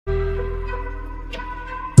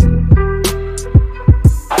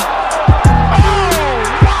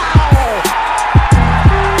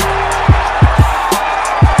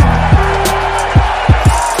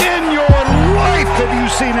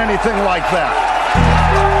anything like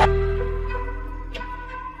that.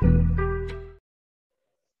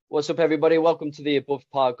 What's up, everybody? Welcome to the Above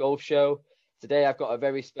Par Golf Show. Today, I've got a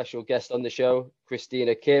very special guest on the show,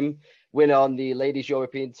 Christina Kim, winner on the Ladies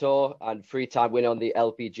European Tour and three-time winner on the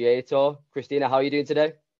LPGA Tour. Christina, how are you doing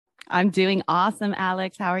today? I'm doing awesome,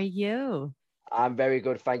 Alex. How are you? I'm very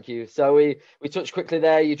good, thank you. So we touched quickly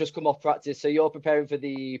there. You just come off practice. So you're preparing for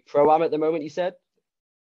the Pro-Am at the moment, you said?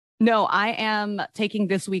 No, I am taking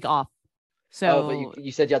this week off. So, but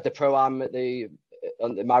you said you had the Pro-Am at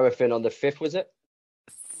on the marathon on the 5th, was it?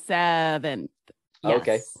 7th. Yes.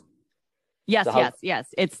 Okay. Yes, So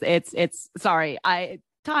yes. It's sorry.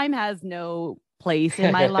 Time has no place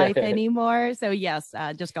in my life anymore. So yes,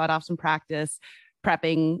 just got off some practice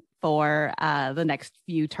prepping for the next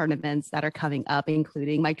few tournaments that are coming up,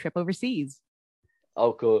 including my trip overseas.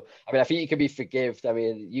 Oh, cool. I mean, I think you can be forgived. I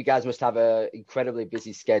mean, you guys must have an incredibly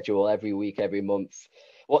busy schedule every week, every month.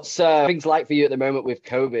 What's things like for you at the moment with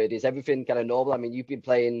COVID? Is everything kind of normal? I mean, you've been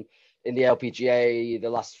playing in the LPGA the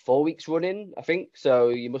last 4 weeks running, I think. So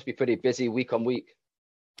you must be pretty busy week on week.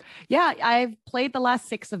 Yeah, I've played the last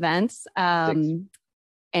 6 events, and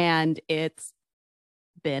it's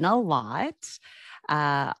been a lot.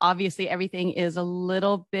 Obviously, everything is a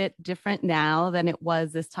little bit different now than it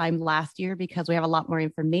was this time last year because we have a lot more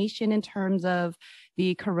information in terms of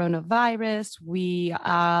the coronavirus.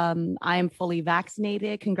 I am fully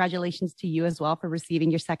vaccinated. Congratulations to you as well for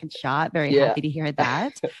receiving your second shot. Very happy to hear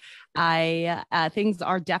that. Things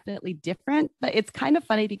are definitely different, but it's kind of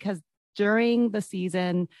funny because during the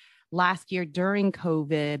season last year, during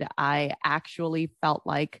COVID, I actually felt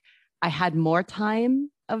like I had more time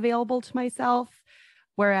available to myself.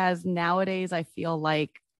 Whereas nowadays I feel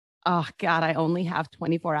like, oh God, I only have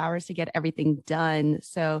 24 hours to get everything done.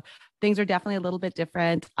 So things are definitely a little bit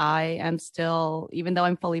different. I am still, even though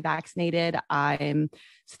I'm fully vaccinated, I'm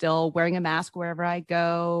still wearing a mask wherever I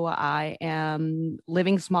go. I am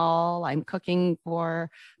living small. I'm cooking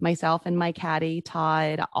for myself and my caddy,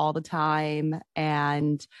 Todd, all the time.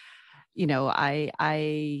 And, you know,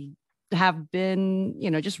 I have been,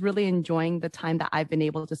 just really enjoying the time that I've been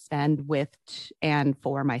able to spend with and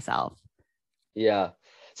for myself. Yeah.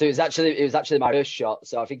 So it was actually my first shot.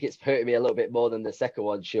 So I think it's hurting me a little bit more than the second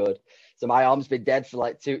one should. So my arm's been dead for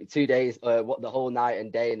like two days, the whole night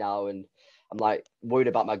and day now. And I'm like worried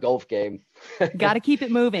about my golf game. Got to keep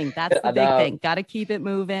it moving. That's the big thing. Got to keep it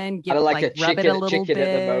moving. Like a rub it a little bit.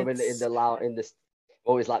 at the moment in the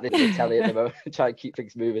always like this in the telly at the moment, try and keep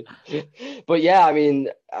things moving. But yeah, I mean,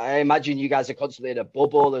 I imagine you guys are constantly in a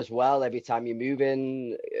bubble as well every time you're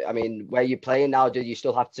moving. I mean, where you're playing now, do you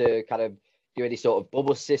still have to kind of do any sort of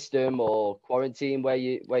bubble system or quarantine where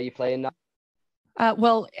you're playing now?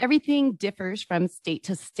 Well, everything differs from state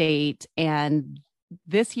to state, and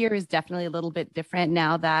this year is definitely a little bit different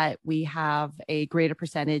now that we have a greater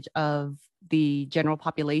percentage of the general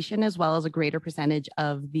population as well as a greater percentage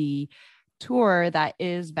of the tour that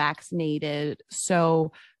is vaccinated.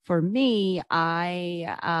 So for me, our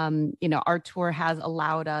tour has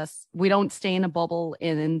allowed us, we don't stay in a bubble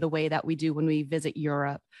in the way that we do when we visit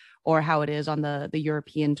Europe or how it is on the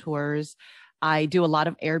European tours. I do a lot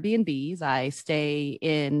of Airbnbs. I stay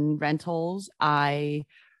in rentals. I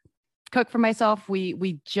cook for myself.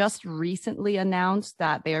 We just recently announced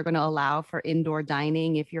that they are going to allow for indoor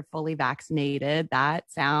dining if you're fully vaccinated.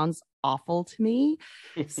 That sounds awful to me.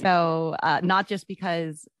 So not just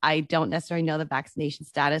because I don't necessarily know the vaccination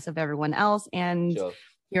status of everyone else. And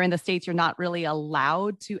here in the States, you're not really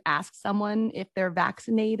allowed to ask someone if they're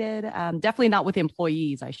vaccinated. Definitely not with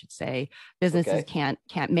employees, I should say. Businesses can't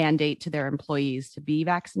mandate to their employees to be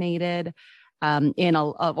vaccinated. In a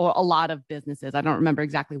lot of businesses, I don't remember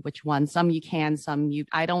exactly which one. Some you can, some you.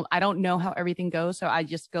 I don't know how everything goes, so I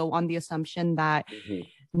just go on the assumption that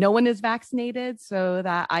no one is vaccinated so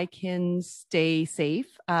that I can stay safe.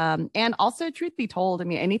 And also, truth be told, I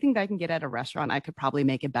mean, anything that I can get at a restaurant, I could probably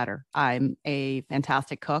make it better. I'm a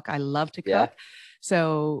fantastic cook. I love to cook. Yeah.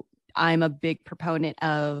 So I'm a big proponent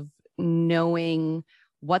of knowing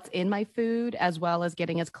what's in my food as well as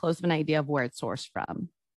getting as close of an idea of where it's sourced from.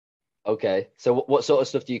 Okay. So what sort of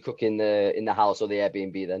stuff do you cook in the house or the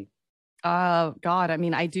Airbnb then? God, I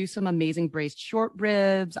mean, I do some amazing braised short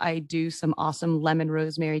ribs. I do some awesome lemon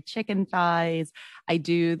rosemary chicken thighs. I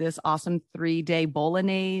do this awesome 3-day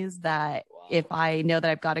bolognese that if I know that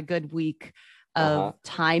I've got a good week of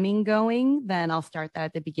timing going, then I'll start that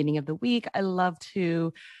at the beginning of the week. I love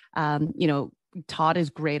to, Todd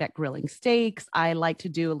is great at grilling steaks. I like to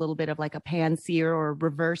do a little bit of like a pan sear or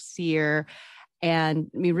reverse sear. And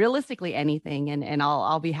I mean, realistically anything. And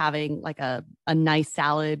I'll be having like a nice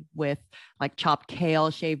salad with like chopped kale,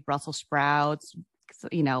 shaved Brussels sprouts,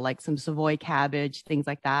 like some Savoy cabbage, things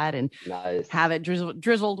like that, and Nice. have it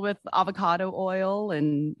drizzled with avocado oil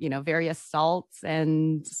and, various salts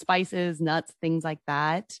and spices, nuts, things like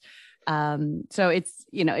that. So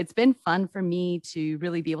it's been fun for me to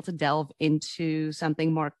really be able to delve into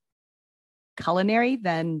something more culinary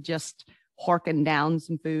than just horking down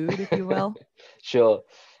some food, if you will. Sure.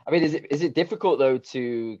 I mean, is it difficult though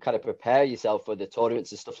to kind of prepare yourself for the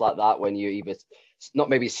tournaments and stuff like that when you're either not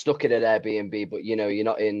maybe stuck in an Airbnb, but you're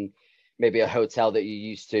not in maybe a hotel that you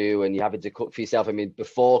used to and you're having to cook for yourself? I mean,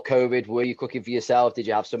 before COVID, were you cooking for yourself? Did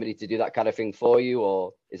you have somebody to do that kind of thing for you,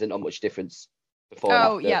 or is it not much difference before and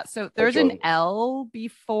Oh, after? yeah. So there's an L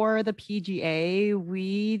before the PGA.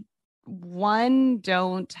 We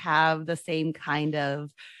don't have the same kind of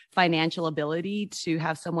financial ability to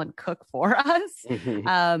have someone cook for us,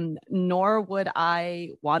 nor would I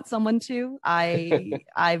want someone to.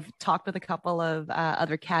 I've talked with a couple of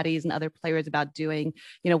other caddies and other players about doing,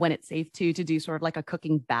 when it's safe to do sort of like a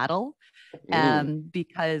cooking battle,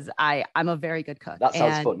 because I'm a very good cook. That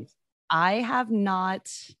sounds fun. I have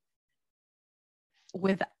not,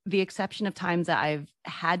 with the exception of times that I've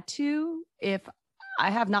had to, if I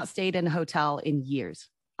have not stayed in a hotel in years.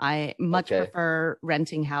 I much prefer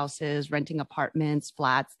renting houses, renting apartments,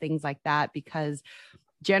 flats, things like that, because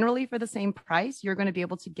generally for the same price, you're going to be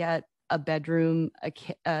able to get a bedroom,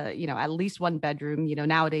 at least one bedroom.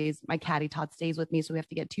 Nowadays my caddy Todd stays with me, so we have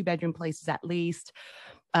to get 2-bedroom places at least,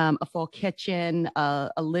 a full kitchen, a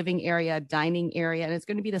living area, dining area, and it's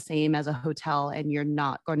going to be the same as a hotel, and you're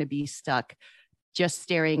not going to be stuck just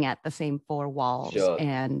staring at the same 4 walls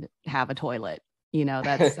and have a toilet.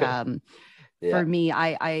 That's for me,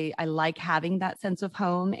 I like having that sense of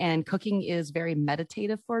home, and cooking is very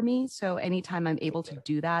meditative for me. So anytime I'm able to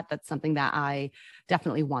do that, that's something that I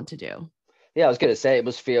definitely want to do. Yeah, I was going to say, it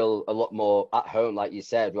must feel a lot more at home, like you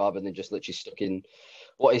said, rather than just literally stuck in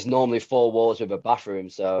what is normally 4 walls with a bathroom.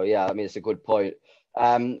 So yeah, I mean, it's a good point.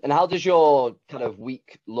 And how does your kind of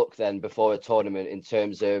week look then before a tournament in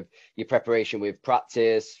terms of your preparation with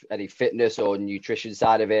practice, any fitness or nutrition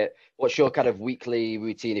side of it? What's your kind of weekly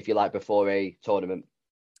routine, if you like, before a tournament?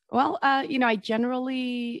 Well, I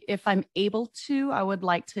generally, if I'm able to, I would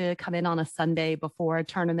like to come in on a Sunday before a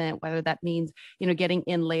tournament, whether that means, getting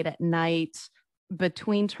in late at night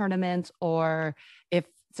between tournaments, or if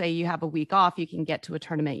say you have a week off, you can get to a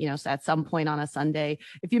tournament, so at some point on a Sunday.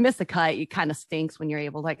 If you miss the cut, it kind of stinks when you're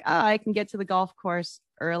able, like, I can get to the golf course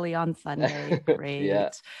early on Sunday. Great.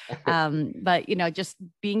 But, just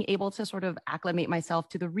being able to sort of acclimate myself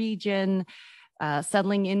to the region,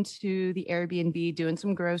 settling into the Airbnb, doing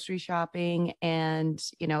some grocery shopping, and,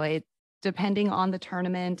 it depending on the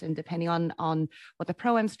tournament and depending on what the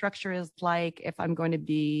pro-am structure is like, if I'm going to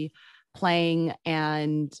be playing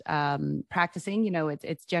and practicing,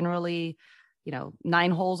 it's generally,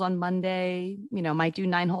 9 holes on Monday, might do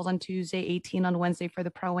 9 holes on Tuesday, 18 on Wednesday for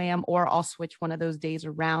the pro-am, or I'll switch one of those days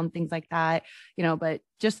around, things like that, but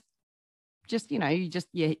just you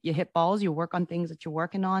hit balls, you work on things that you're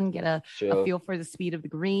working on, get a feel for the speed of the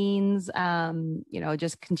greens,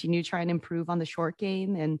 just continue trying to improve on the short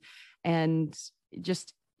game, and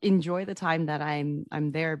just enjoy the time that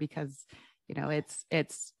I'm there, because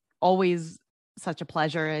it's always such a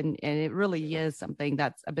pleasure, and it really is something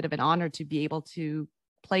that's a bit of an honor to be able to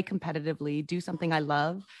play competitively, do something I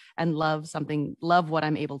love, and love what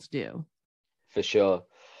I'm able to do. For sure.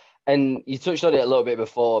 And you touched on it a little bit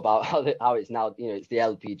before about how it's now, it's the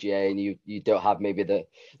LPGA, and you don't have maybe the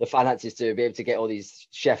finances to be able to get all these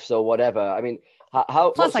chefs or whatever. I mean,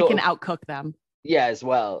 how plus I can outcook them. Yeah, as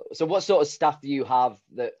well. So what sort of staff do you have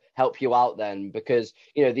that help you out then? Because,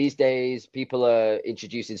 these days people are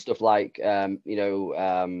introducing stuff like,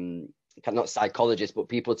 not psychologists, but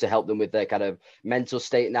people to help them with their kind of mental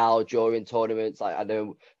state now during tournaments. Like I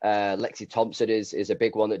know Lexi Thompson is a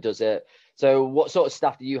big one that does it. So what sort of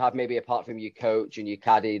staff do you have, maybe apart from your coach and your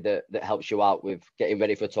caddy, that helps you out with getting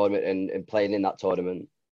ready for a tournament and playing in that tournament?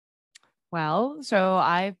 Well, so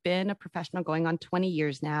I've been a professional going on 20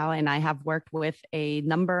 years now, and I have worked with a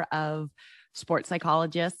number of sports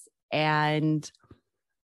psychologists, and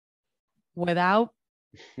without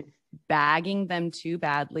bagging them too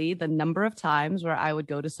badly, the number of times where I would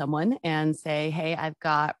go to someone and say, hey, I've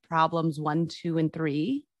got problems 1, 2, and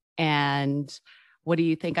 3, and what do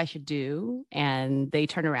you think I should do? And they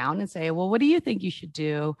turn around and say, well, what do you think you should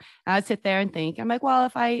do? And I'd sit there and think, I'm like, well,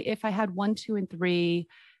 if I had 1, 2, and 3,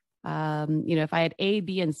 if I had A,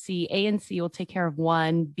 B, and C, A and C will take care of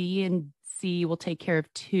 1, B and C will take care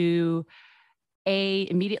of 2, A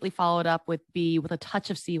immediately followed up with B with a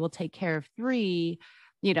touch of C will take care of 3.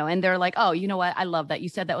 and they're like, oh, you know what? I love that. You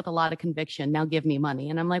said that with a lot of conviction. Now give me money.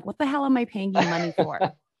 And I'm like, what the hell am I paying you money for?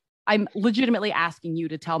 I'm legitimately asking you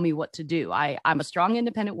to tell me what to do. I'm a strong,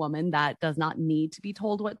 independent woman that does not need to be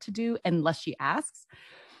told what to do unless she asks.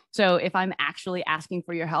 So if I'm actually asking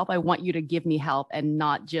for your help, I want you to give me help and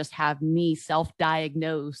not just have me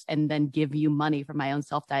self-diagnose and then give you money for my own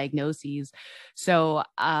self-diagnoses. So,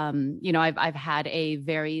 I've had a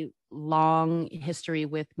very long history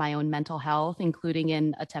with my own mental health, including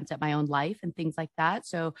in attempts at my own life and things like that.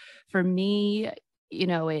 So for me,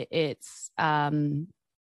 it's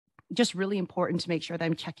just really important to make sure that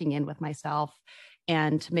I'm checking in with myself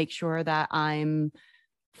and to make sure that I'm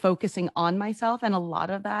focusing on myself. And a lot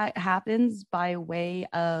of that happens by way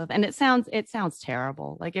of, and it sounds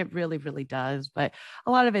terrible, like it really, really does, but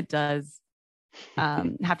a lot of it does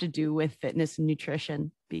have to do with fitness and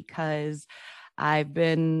nutrition, because I've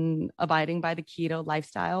been abiding by the keto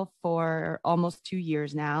lifestyle for almost 2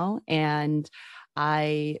 years now. And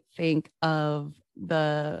I think of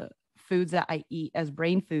the foods that I eat as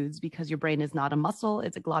brain foods, because your brain is not a muscle.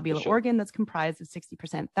 It's a globular organ that's comprised of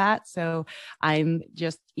 60% fat. So I'm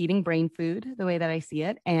just eating brain food the way that I see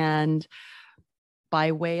it. And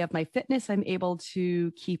by way of my fitness, I'm able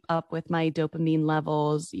to keep up with my dopamine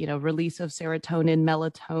levels, release of serotonin,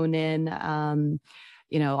 melatonin,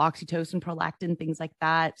 oxytocin, prolactin, things like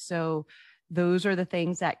that. So those are the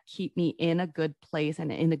things that keep me in a good place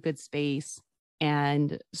and in a good space.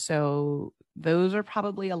 And so those are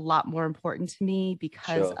probably a lot more important to me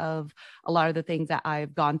because of a lot of the things that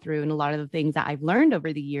I've gone through and a lot of the things that I've learned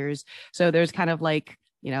over the years. So there's kind of like,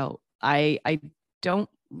 I don't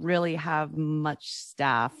really have much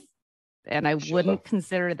staff, and I wouldn't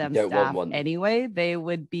consider them staff anyway. They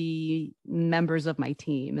would be members of my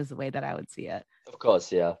team, is the way that I would see it. Of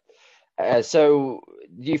course, yeah. So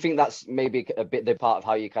do you think that's maybe a bit the part of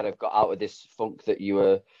how you kind of got out of this funk that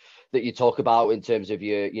you talk about in terms of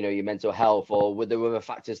your mental health, or were there other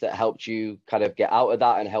factors that helped you kind of get out of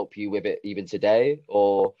that and help you with it even today?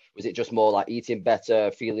 Or was it just more like eating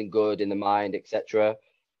better, feeling good in the mind, etc.?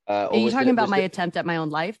 Are you talking about my attempt at my own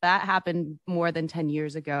life? That happened more than 10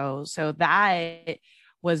 years ago. So that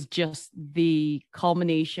was just the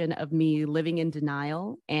culmination of me living in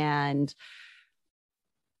denial and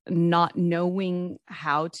not knowing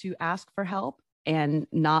how to ask for help, and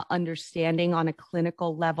not understanding on a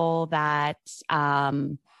clinical level that,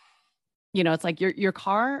 it's like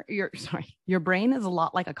your brain is a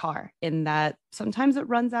lot like a car, in that sometimes it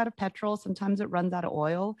runs out of petrol, sometimes it runs out of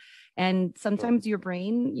oil. And sometimes your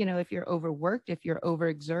brain, if you're overworked, if you're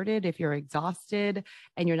overexerted, if you're exhausted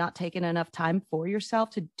and you're not taking enough time for yourself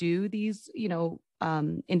to do these,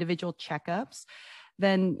 individual checkups,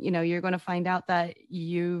 then, you're going to find out that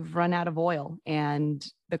you've run out of oil and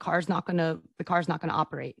the car's not going to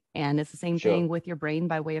operate. And it's the same thing with your brain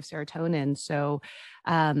by way of serotonin. So,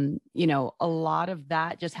 a lot of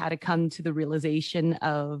that just had to come to the realization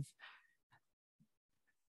of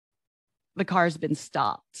the car's been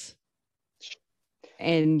stopped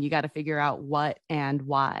and you got to figure out what and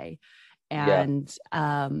why. And,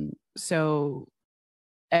 so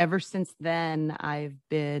ever since then, I've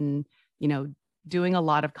been, doing a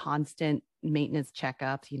lot of constant maintenance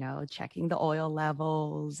checkups, checking the oil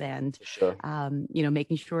levels and,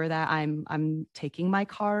 making sure that I'm taking my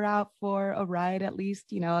car out for a ride at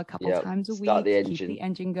least, a couple times a week, keep the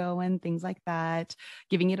engine going, things like that,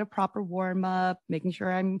 giving it a proper warm up, making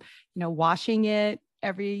sure I'm, washing it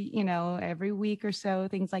every week or so,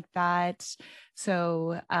 things like that.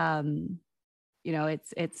 So,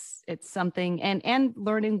 it's something, and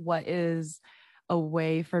learning what is a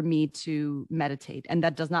way for me to meditate. And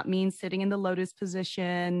that does not mean sitting in the lotus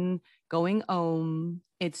position, going om.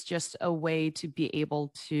 It's just a way to be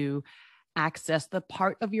able to access the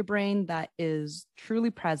part of your brain that is truly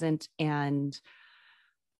present. And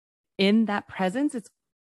in that presence, it's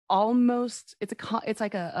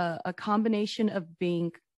like a combination of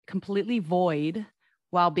being completely void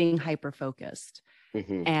while being hyper focused.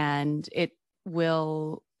 And it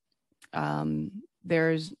will,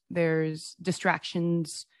 there's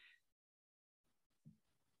distractions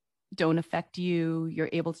don't affect you. You're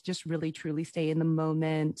able to just really truly stay in the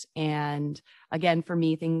moment. And again, for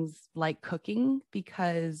me, things like cooking,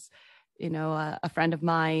 because a friend of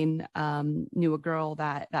mine knew a girl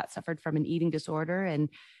that suffered from an eating disorder, and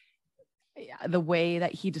the way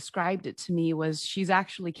that he described it to me was she's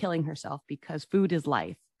actually killing herself because food is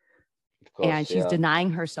life. And she's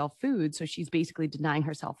denying herself food. So she's basically denying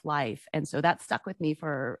herself life. And so that stuck with me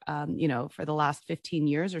for, for the last 15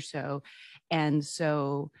 years or so. And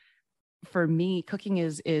so for me, cooking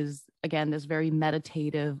is again, this very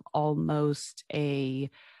meditative, almost a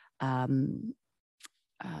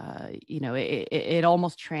it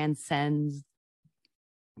almost transcends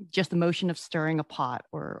just the motion of stirring a pot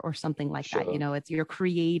or something like that. Sure. It's you're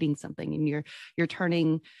creating something, and you're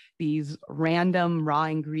turning these random raw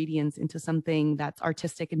ingredients into something that's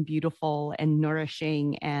artistic and beautiful and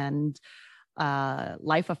nourishing and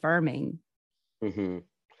life affirming. Hmm.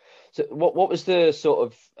 So what was the sort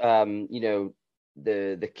of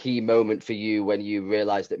the key moment for you when you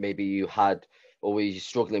realized that maybe you had, or were you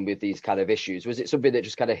struggling with these kind of issues? Was it something that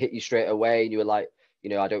just kind of hit you straight away and you were like,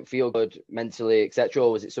 I don't feel good mentally, etc.,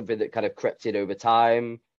 or was it something that kind of crept in over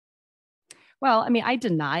time? Well, I mean, I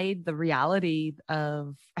denied the reality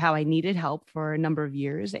of how I needed help for a number of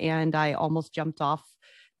years, and I almost jumped off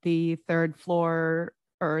the third floor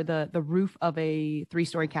or the roof of a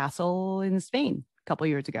three-story castle in Spain a couple of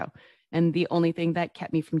years ago. And the only thing that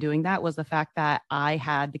kept me from doing that was the fact that I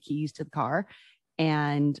had the keys to the car,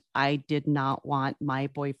 and I did not want my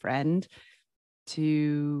boyfriend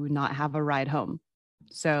to not have a ride home.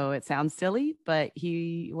 So it sounds silly, but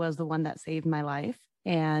he was the one that saved my life.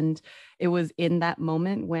 And it was in that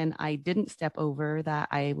moment when I didn't step over that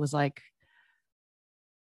I was like,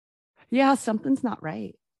 yeah, something's not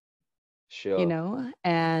right, Sure.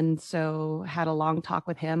 And so had a long talk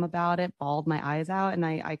with him about it, bawled my eyes out. And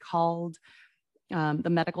I called the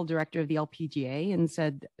medical director of the LPGA and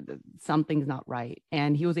said something's not right,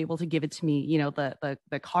 and he was able to give it to me.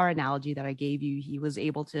 The car analogy that I gave you, he was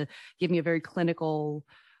able to give me a very clinical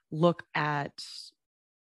look at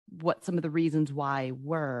what some of the reasons why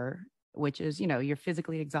were, which is, you're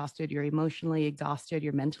physically exhausted, you're emotionally exhausted,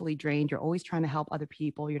 you're mentally drained, you're always trying to help other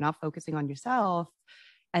people, you're not focusing on yourself.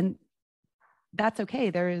 And that's okay.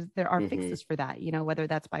 There are Hmm. fixes for that, whether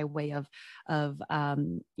that's by way of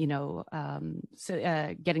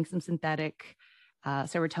getting some synthetic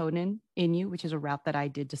serotonin in you, which is a route that I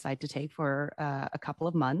did decide to take for a couple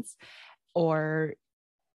of months, or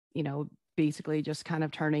basically just kind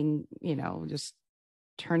of just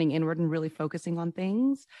turning inward and really focusing on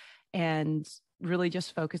things, and really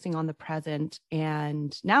just focusing on the present.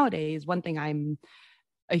 And nowadays, one thing I'm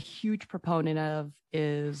a huge proponent of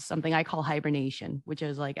is something I call hibernation, which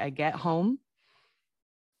is like I get home,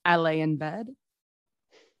 I lay in bed,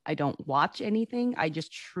 I don't watch anything. I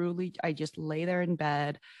just lay there in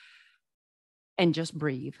bed and just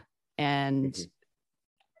breathe. And Hmm.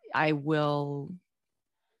 I will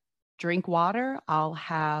drink water. I'll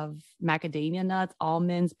have macadamia nuts,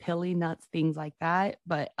 almonds, pili nuts, things like that.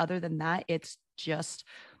 But other than that, it's just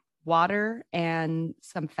water and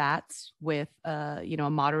some fats with a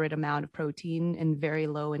moderate amount of protein and very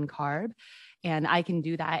low in carb. And I can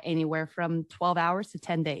do that anywhere from 12 hours to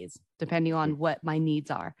 10 days, depending on what my needs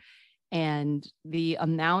are. And the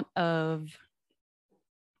amount of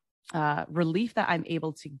relief that I'm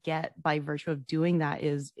able to get by virtue of doing that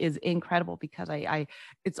is incredible, because I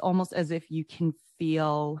it's almost as if you can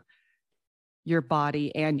feel your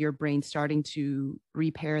body and your brain starting to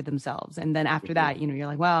repair themselves. And then after Hmm. that, you're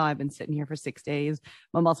like, well, I've been sitting here for 6 days.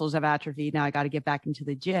 My muscles have atrophied. Now I got to get back into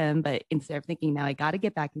the gym. But instead of thinking, now I got to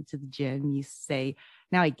get back into the gym, you say,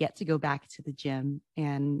 now I get to go back to the gym,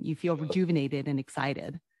 and you feel Sure. rejuvenated and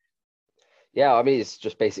excited. Yeah, I mean, it's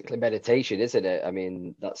just basically meditation, isn't it? I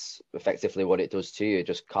mean, that's effectively what it does to you. It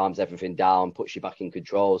just calms everything down, puts you back in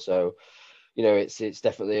control. So, it's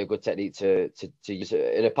definitely a good technique to use.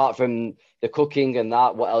 And apart from the cooking and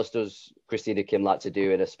that, what else does Christina Kim like to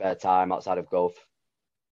do in her spare time outside of golf?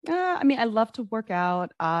 I mean, I love to work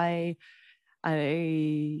out. I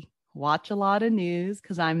watch a lot of news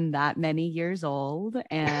because I'm that many years old.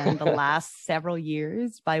 And the last several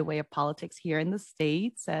years, by way of politics here in the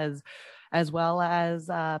States, as well as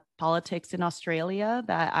politics in Australia,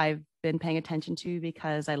 that I've been paying attention to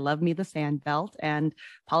because I love me the sand belt, and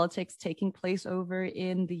politics taking place over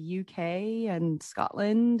in the UK and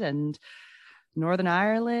Scotland and Northern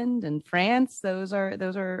Ireland and France. Those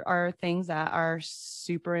are things that are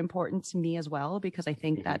super important to me as well, because I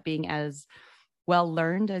think Mhm. that being as well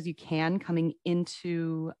learned as you can coming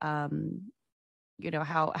into how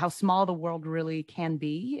small the world really can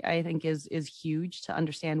be, I think is huge to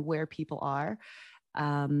understand where people are.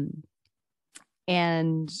 um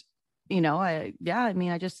and I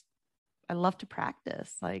mean, I love to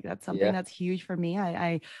practice. Like, that's something Yeah. that's huge for me.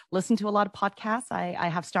 I listen to a lot of podcasts. I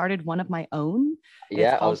have started one of my own. It's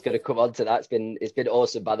Yeah, I called, was going to come on to that. It's been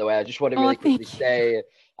awesome, by the way. I just want to oh, really quickly thank you. say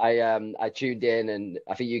I tuned in and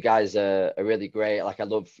I think you guys are really great. Like I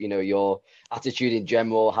love, your attitude in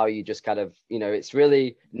general, how you just kind of, it's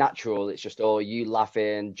really natural. It's just all you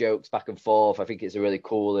laughing, jokes back and forth. I think it's a really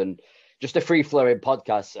cool and just a free flowing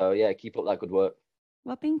podcast. So yeah, keep up that good work.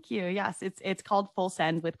 Well, thank you. Yes, it's called Full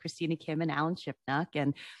Send with Christina Kim and Alan Shipnuck,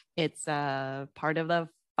 and it's part of the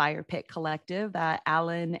Fire Pit Collective that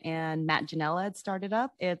Alan and Matt Janella had started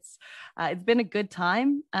up. It's been a good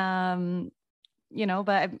time, but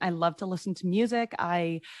I love to listen to music.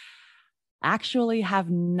 I actually have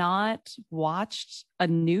not watched a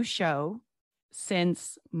new show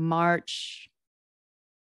since March.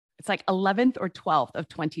 It's like 11th or 12th of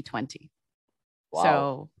 2020. Wow.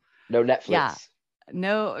 So no Netflix. Yeah.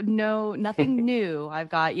 No, nothing new. I've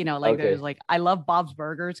got, like Okay. there's like, I love Bob's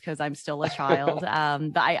Burgers because I'm still a child.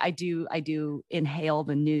 But I do inhale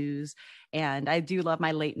the news, and I do love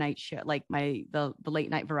my late night show, like the late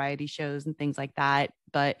night variety shows and things like that.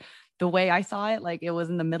 But the way I saw it, like it was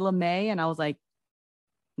in the middle of May, and I was like,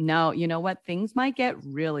 no, you know what? Things might get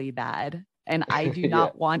really bad. And I do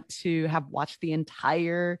not want to have watched the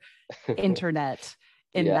entire internet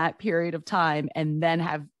in that period of time and then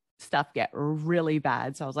have stuff get really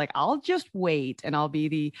bad. So I was like, I'll just wait, and I'll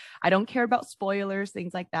be I don't care about spoilers,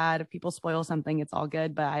 things like that. If people spoil something, it's all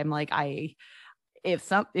good. But I'm like,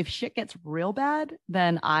 if shit gets real bad,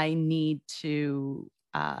 then I need to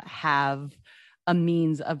have a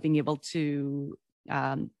means of being able to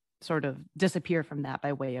sort of disappear from that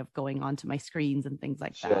by way of going onto my screens and things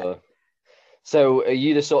like that. So are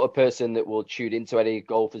you the sort of person that will tune into any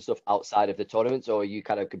golf and stuff outside of the tournaments, or are you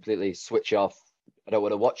kind of completely switch off? I don't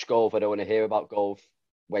want to watch golf. I don't want to hear about golf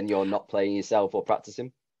when you're not playing yourself or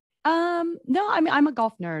practicing. No, I mean, I'm a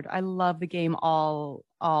golf nerd. I love the game, all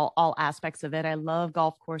aspects of it. I love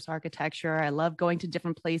golf course architecture. I love going to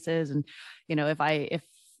different places. And, if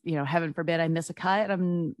heaven forbid I miss a cut,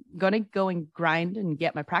 I'm going to go and grind and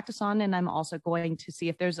get my practice on. And I'm also going to see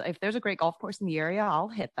if there's a great golf course in the area, I'll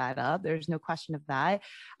hit that up. There's no question of that.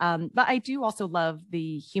 But I do also love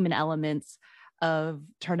the human elements of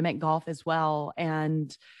tournament golf as well.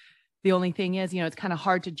 And the only thing is, it's kind of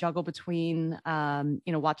hard to juggle between,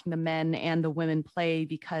 watching the men and the women play,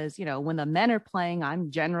 because, when the men are playing, I'm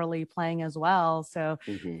generally playing as well. So,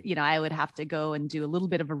 I would have to go and do a little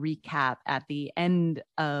bit of a recap at the end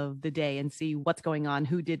of the day and see what's going on,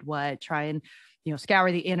 who did what, try and,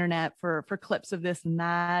 scour the internet for clips of this and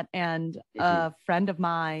that. And a friend of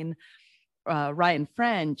mine, Ryan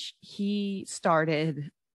French, he started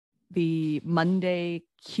the Monday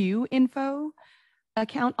Q info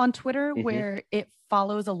account on Twitter, where it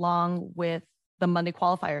follows along with the Monday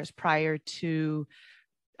qualifiers prior to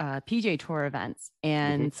PJ Tour events,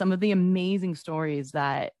 and some of the amazing stories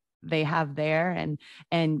that they have there.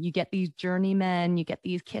 And you get these journeymen, you get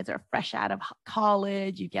these kids that are fresh out of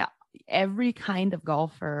college, you get every kind of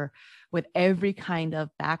golfer with every kind of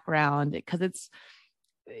background, because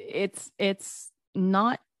it's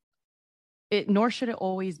not it, nor should it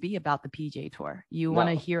always be about the PJ Tour. You want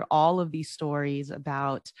to hear all of these stories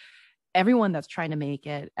about everyone that's trying to make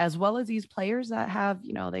it, as well as these players that have,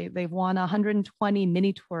 they've won 120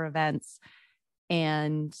 mini tour events.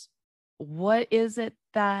 And what is it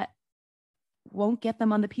that won't get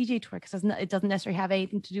them on the PJ Tour? Because it doesn't necessarily have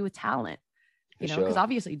anything to do with talent, because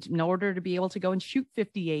obviously in order to be able to go and shoot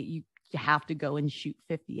 58, you have to go and shoot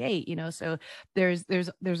 58, so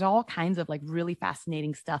there's all kinds of like really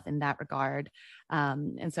fascinating stuff in that regard.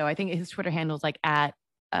 And so I think his Twitter handle is like at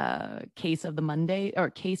case of Monday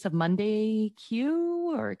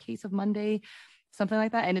Q, or case of Monday, something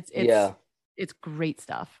like that. And it's great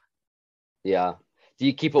stuff. Yeah. Do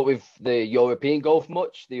you keep up with the European golf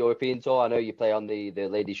much? The European Tour? I know you play on the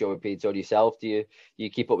Ladies European Tour yourself. Do you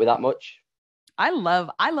keep up with that much? I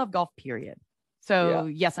love golf, period. So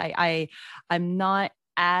yes, I'm not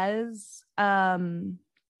as, I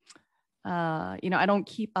don't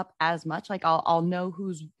keep up as much. Like I'll know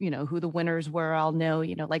who the winners were. I'll know,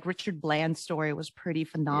 like Richard Bland's story was pretty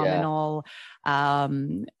phenomenal.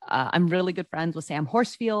 I'm really good friends with Sam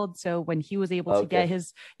Horsfield. So when he was able to get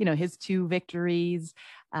his 2 victories,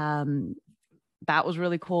 that was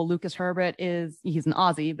really cool. Lucas Herbert he's an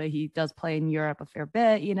Aussie, but he does play in Europe a fair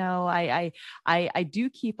bit. I do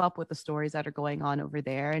keep up with the stories that are going on over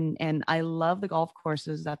there. And I love the golf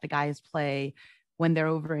courses that the guys play when they're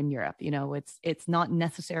over in Europe. It's not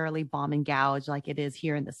necessarily bomb and gouge like it is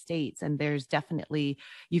here in the States. And there's definitely,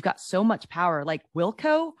 you've got so much power, like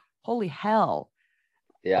Wilco, holy hell.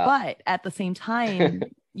 Yeah. But at the same time,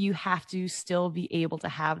 you have to still be able to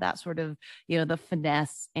have that sort of, the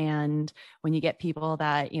finesse. And when you get people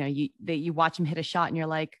that, you watch them hit a shot and you're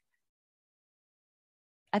like,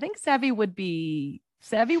 I think Seve would be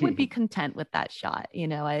content with that shot.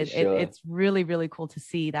 It's really, really cool to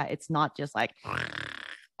see that it's not just like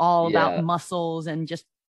all about muscles and just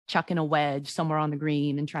chucking a wedge somewhere on the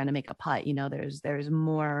green and trying to make a putt. There's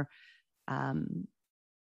more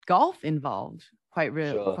golf involved.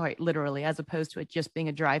 Sure. quite literally, as opposed to it just being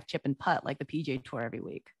a drive, chip, and putt like the PJ Tour every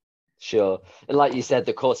week. Sure. And like you said,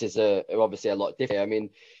 the courses are obviously a lot different. I mean,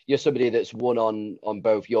 you're somebody that's won on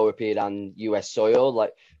both European and US soil.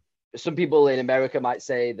 Like some people in America might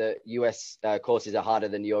say that US courses are harder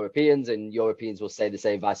than Europeans, and Europeans will say the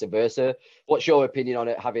same, vice versa. What's your opinion on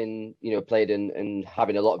it, having played and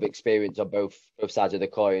having a lot of experience on both sides of the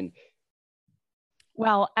coin?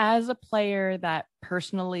 Well, as a player that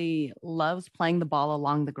personally loves playing the ball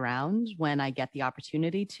along the ground when I get the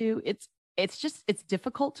opportunity to, it's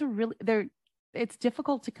difficult to really it's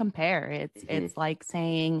difficult to compare. It's like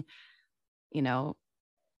saying, you know,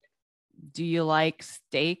 do you like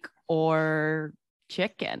steak or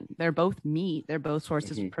chicken? They're both meat, they're both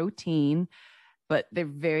sources of protein, but they're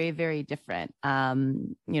very, very different.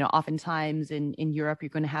 Oftentimes in Europe, you're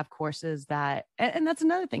going to have courses that, and that's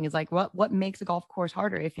another thing, is like what makes a golf course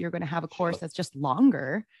harder? If you're going to have a course that's just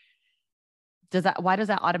longer, why does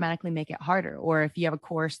that automatically make it harder? Or if you have a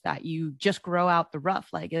course that you just grow out the rough,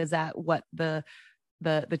 like, is that what the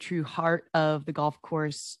true heart of the golf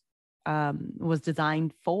course was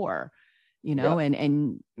designed for?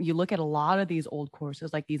 And you look at a lot of these old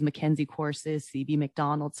courses, like these Mackenzie courses, CB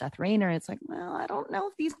Macdonald, Seth Rayner. It's like, well, I don't know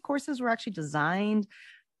if these courses were actually designed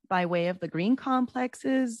by way of the green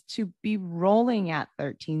complexes to be rolling at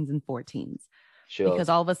 13s and 14s. Sure. Because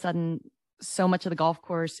all of a sudden, so much of the golf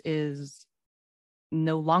course is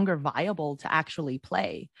no longer viable to actually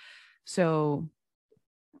play. So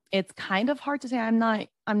it's kind of hard to say. I'm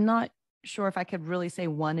not sure if I could really say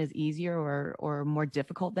one is easier or more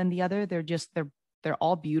difficult than the other. They're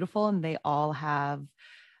all beautiful, and they all have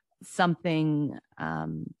something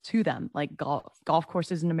to them. Like golf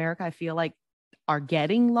courses in America, I feel like, are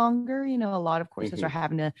getting longer. A lot of courses are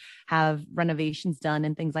having to have renovations done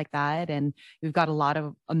and things like that. And we've got a lot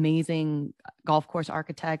of amazing golf course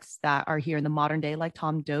architects that are here in the modern day, like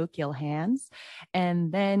Tom Doak, Gil Hands.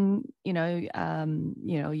 And then,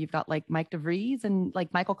 you've got like Mike DeVries and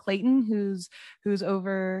like Michael Clayton, who's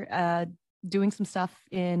over doing some stuff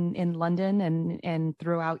in London and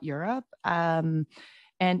throughout Europe.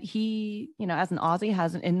 And he, as an Aussie,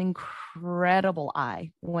 has an incredible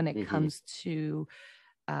eye when it comes to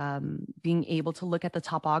being able to look at the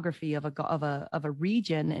topography of a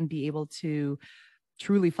region and be able to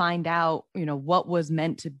truly find out, what was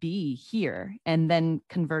meant to be here, and then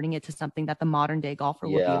converting it to something that the modern day golfer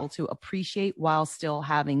will be able to appreciate while still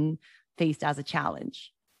having faced as a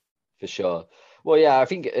challenge. For sure. Well, yeah, I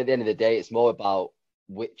think at the end of the day, it's more about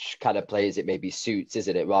which kind of players it maybe suits,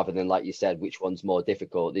 isn't it? Rather than, like you said, which one's more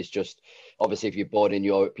difficult. It's just, obviously, if you're born in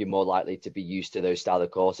Europe, you're more likely to be used to those style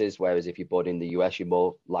of courses. Whereas if you're born in the US, you're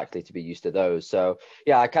more likely to be used to those. So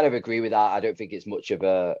yeah, I kind of agree with that. I don't think it's much of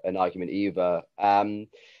an argument either. And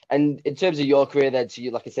in terms of your career then, so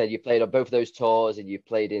you, like I said, you played on both of those tours, and you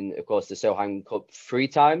played in, of course, the Sohan Cup 3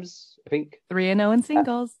 times, I think. 3-0 in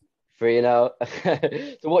singles.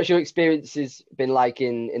 3-0. So what's your experiences been like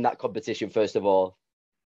in that competition, first of all?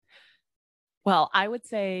 Well, I would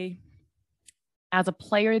say, as a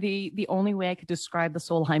player, the only way I could describe the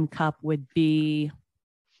Solheim Cup would be,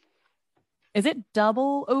 is it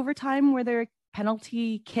double overtime where there are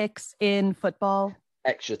penalty kicks in football?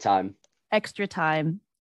 Extra time. Extra time.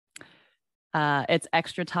 It's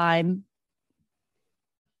extra time.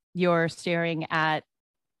 You're staring at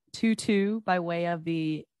 2-2 by way of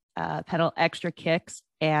the extra kicks,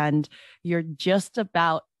 and you're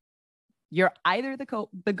either the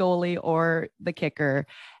goalie or the kicker,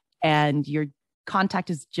 and your contact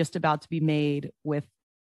is just about to be made with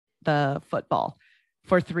the football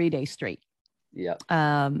for 3 days straight. Yeah.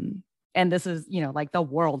 And this is, like the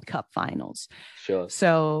World Cup finals. Sure.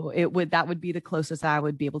 So that would be the closest I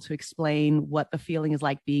would be able to explain what the feeling is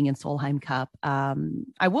like being in Solheim Cup.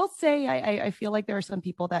 I will say, I feel like there are some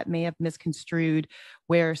people that may have misconstrued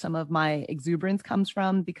where some of my exuberance comes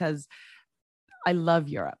from, because I love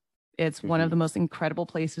Europe. It's one of the most incredible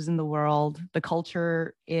places in the world. The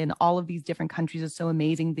culture in all of these different countries is so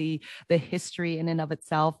amazing. The history in and of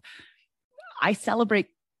itself. I celebrate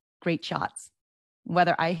great shots,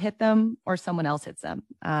 whether I hit them or someone else hits them.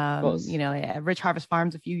 At Rich Harvest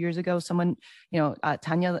Farms a few years ago, someone,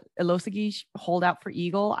 Tanya Elosagi holed out for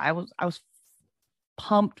eagle. I was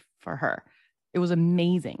pumped for her. It was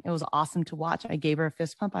amazing. It was awesome to watch. I gave her a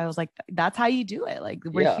fist pump. I was like, that's how you do it. Like,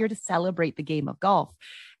 we're here to celebrate the game of golf.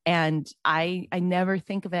 And I never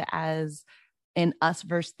think of it as an us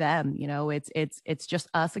versus them. It's just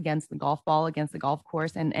us against the golf ball, against the golf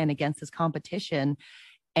course, and against this competition.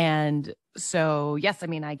 And so, yes, I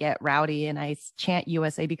mean, I get rowdy and I chant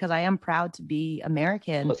USA because I am proud to be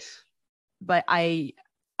American, but I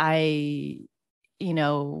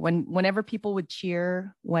whenever people would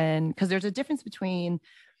cheer because there's a difference between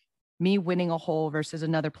me winning a hole versus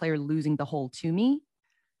another player losing the hole to me,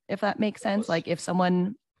 if that makes sense. Like if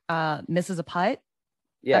someone misses a putt,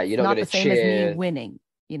 yeah, you're not the same cheer as me winning,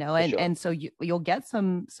 and so you'll get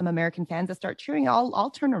some American fans that start cheering.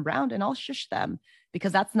 I'll turn around and I'll shush them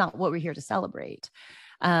because that's not what we're here to celebrate.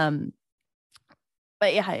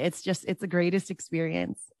 But yeah, it's the greatest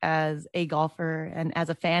experience as a golfer and as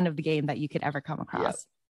a fan of the game that you could ever come across.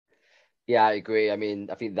 Yeah, I agree. I mean,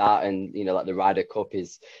 I think that and, like the Ryder Cup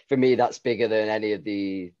is, for me, that's bigger than any of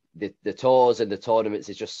the tours and the tournaments.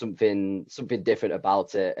 Is just something different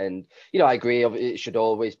about it. And, I agree. It should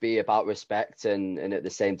always be about respect. And at the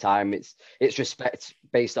same time, it's respect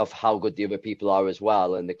based off how good the other people are as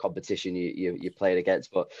well and the competition you played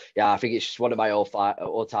against. But yeah, I think it's just one of my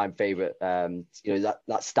all-time favorite,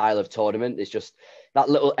 that style of tournament. It's just that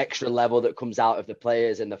little extra level that comes out of the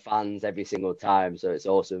players and the fans every single time. So it's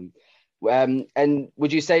awesome. And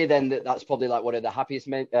would you say then that that's probably like one of the happiest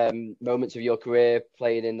moments of your career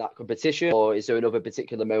playing in that competition, or is there another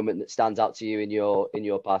particular moment that stands out to you in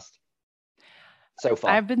your past so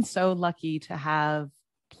far? I've been so lucky to have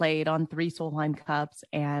played on 3 Solheim Cups,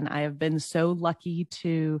 and I have been so lucky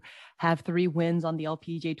to have 3 wins on the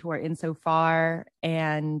LPGA Tour insofar.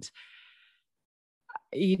 And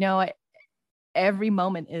every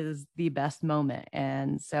moment is the best moment.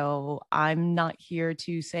 And so I'm not here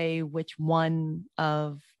to say which one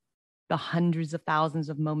of the hundreds of thousands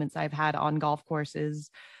of moments I've had on golf courses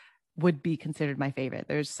would be considered my favorite.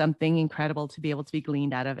 There's something incredible to be able to be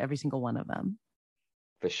gleaned out of every single one of them.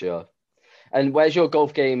 For sure. And where's your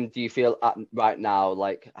golf game, do you feel, at right now?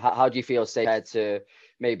 Like, how do you feel compared to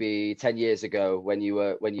maybe 10 years ago when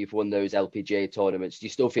you've won those LPGA tournaments? Do you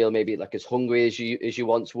still feel maybe like as hungry as you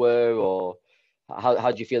once were, or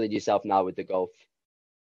how do you feel in yourself now with the golf?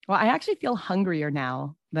 Well, I actually feel hungrier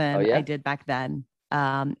now than I did back then.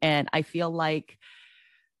 And I feel like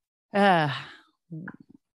the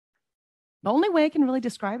only way I can really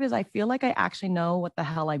describe it is I feel like I actually know what the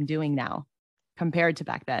hell I'm doing now compared to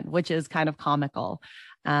back then, which is kind of comical.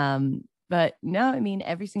 But no, I mean,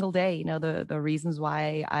 every single day, the reasons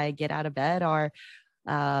why I get out of bed are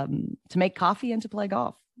to make coffee and to play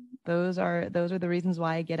golf. Those are the reasons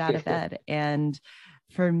why I get out of bed. And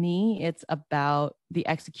for me, it's about the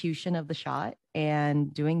execution of the shot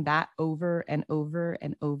and doing that over and over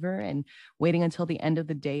and over and waiting until the end of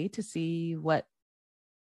the day to see what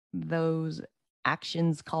those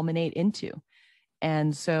actions culminate into.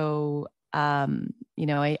 And so, I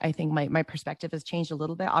think my perspective has changed a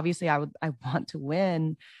little bit. Obviously, I want to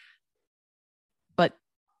win, but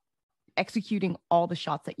executing all the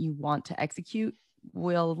shots that you want to execute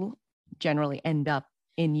will generally end up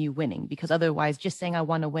in you winning, because otherwise just saying I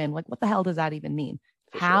want to win, like, what the hell does that even mean?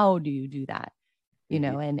 How do you do that?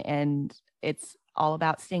 And it's all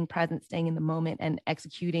about staying present, staying in the moment, and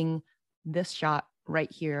executing this shot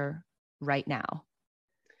right here, right now.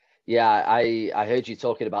 Yeah, I heard you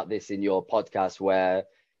talking about this in your podcast where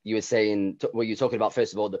you were saying, you're talking about,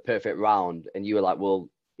 first of all, the perfect round. And you were like, well,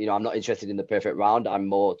 I'm not interested in the perfect round. I'm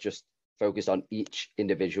more just focused on each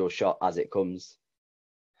individual shot as it comes.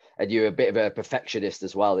 And you're a bit of a perfectionist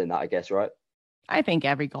as well in that, I guess, right? I think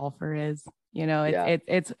every golfer is.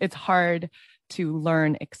 It's hard to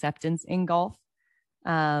learn acceptance in golf.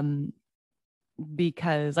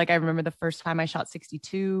 Because like I remember the first time I shot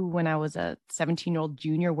 62 when I was a 17-year-old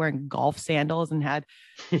junior wearing golf sandals and had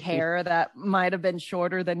hair that might have been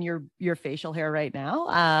shorter than your facial hair right now.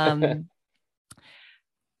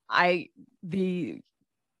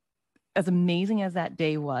 As amazing as that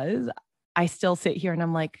day was, I still sit here and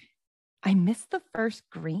I'm like, I missed the first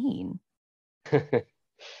green. And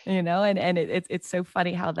it's so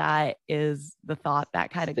funny how that is the thought that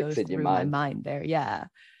kind of goes through my mind there. Yeah.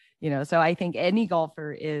 So I think any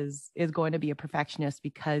golfer is going to be a perfectionist,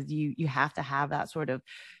 because you have to have that sort of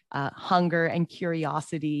hunger and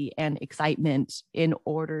curiosity and excitement in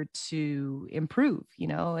order to improve,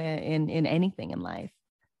 in anything in life.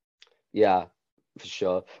 Yeah, for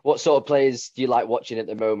sure. What sort of players do you like watching at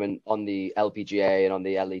the moment on the LPGA and on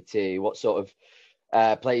the LET? What sort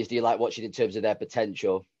of players do you like watching in terms of their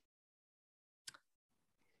potential?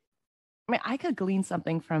 I mean, I could glean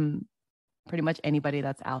something from pretty much anybody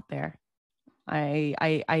that's out there.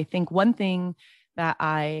 I think one thing that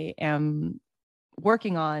I am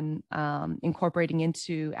working on incorporating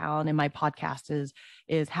into Alan and my podcast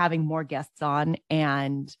is having more guests on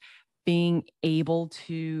and being able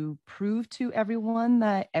to prove to everyone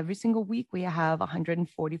that every single week we have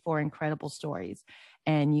 144 incredible stories,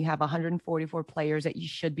 and you have 144 players that you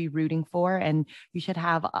should be rooting for, and you should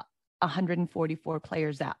have 144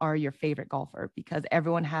 players that are your favorite golfer, because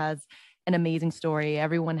everyone has an amazing story.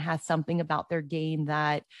 Everyone has something about their game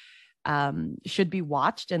that should be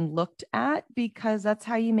watched and looked at, because that's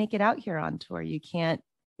how you make it out here on tour. You can't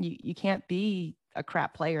be a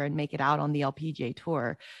crap player and make it out on the LPGA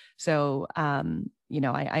tour. So,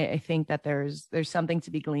 I think that there's something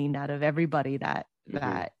to be gleaned out of everybody that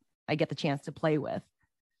I get the chance to play with.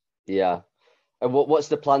 Yeah. And what's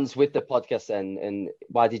the plans with the podcast then? And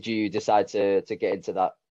why did you decide to get into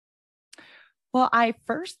that? Well, I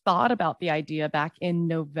first thought about the idea back in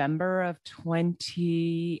November of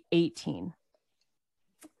 2018,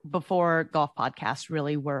 before golf podcasts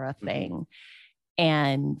really were a thing.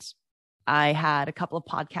 And I had a couple of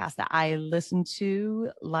podcasts that I listened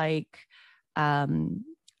to, like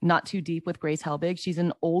Not Too Deep with Grace Helbig. She's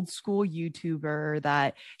an old school YouTuber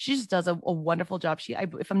that she just does a wonderful job.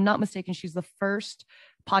 If I'm not mistaken, she's the first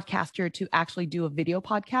podcaster to actually do a video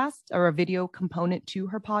podcast or a video component to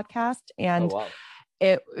her podcast. And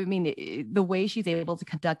the way she's able to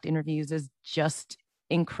conduct interviews is just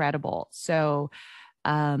incredible. So,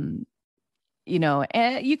 and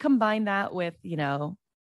you combine that with,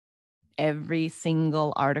 every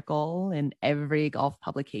single article in every golf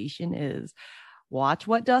publication is, watch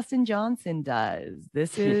what Dustin Johnson does.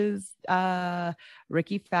 This is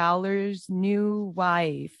Ricky Fowler's new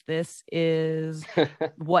wife. This is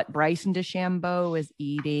what Bryson DeChambeau is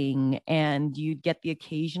eating. And you'd get the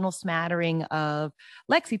occasional smattering of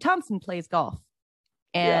Lexi Thompson plays golf.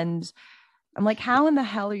 And I'm like, how in the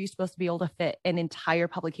hell are you supposed to be able to fit an entire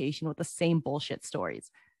publication with the same bullshit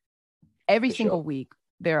stories? Every single week,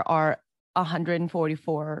 there are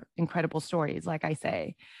 144 incredible stories, like I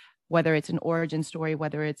say. Whether it's an origin story,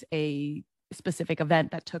 whether it's a specific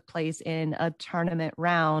event that took place in a tournament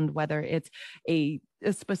round, whether it's a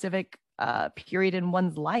specific period in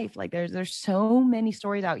one's life. Like there's so many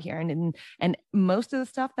stories out here, and most of the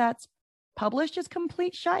stuff that's published is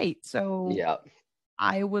complete shite. So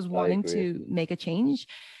I was wanting to make a change,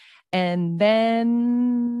 and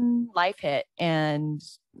then life hit, and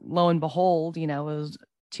lo and behold, it was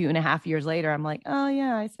 2.5 years later, I'm like, oh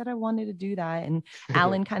yeah, I said I wanted to do that. And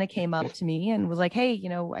Alan kind of came up to me and was like, hey,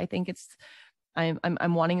 I think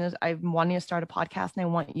I'm wanting to start a podcast, and I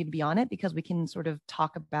want you to be on it, because we can sort of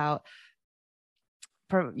talk about,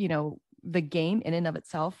 the game in and of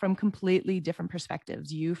itself from completely different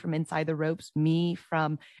perspectives. You from inside the ropes, me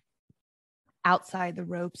from outside the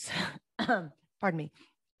ropes. Pardon me.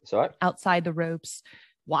 Sorry. Outside the ropes,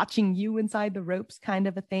 watching you inside the ropes, kind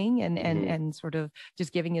of a thing, and sort of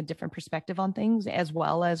just giving a different perspective on things, as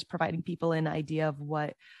well as providing people an idea of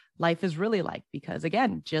what life is really like. Because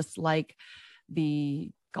again, just like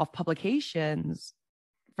the golf publications,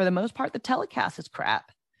 for the most part, the telecast is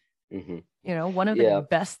crap. One of the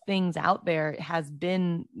best things out there has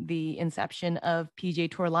been the inception of PGA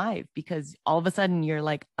Tour Live, because all of a sudden you're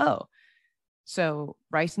like, oh, so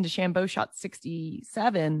Bryson DeChambeau shot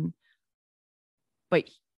 67, but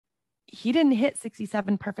he didn't hit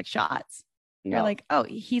 67 perfect shots. No. You're like, oh,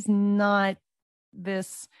 he's not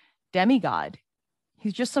this demigod.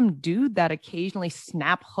 He's just some dude that occasionally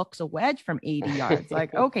snap hooks a wedge from 80 yards.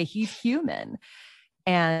 Like, okay, he's human.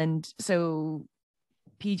 And so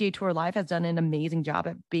PGA Tour Live has done an amazing job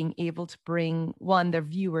at being able to bring their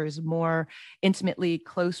viewers more intimately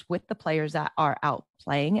close with the players that are out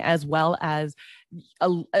playing, as well as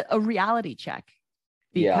a reality check.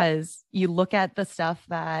 Because you look at the stuff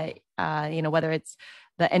that, whether it's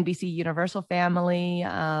the NBC Universal family,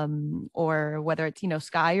 or whether it's,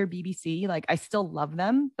 Sky or BBC, like I still love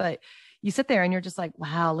them, but you sit there and you're just like,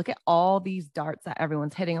 wow, look at all these darts that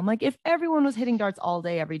everyone's hitting. I'm like, if everyone was hitting darts all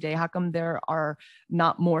day, every day, how come there are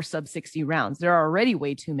not more sub 60 rounds? There are already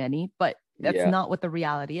way too many, but that's not what the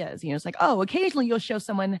reality is. It's like, oh, occasionally you'll show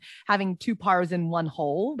someone having 2 pars in 1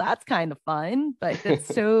 hole. That's kind of fun, but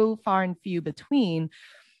it's so far and few between,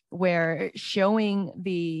 where showing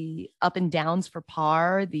the up and downs for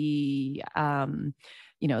par, the,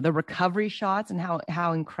 the recovery shots and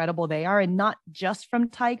how incredible they are. And not just from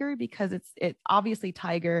Tiger, because it's obviously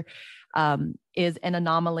Tiger is an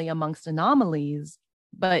anomaly amongst anomalies,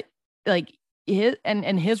 but like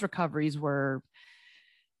his recoveries were,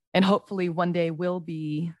 and hopefully one day will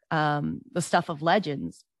be, the stuff of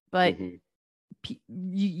legends. But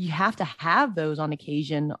you have to have those on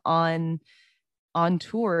occasion on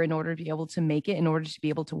tour in order to be able to make it, in order to be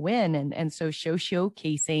able to win. And so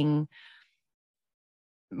showcasing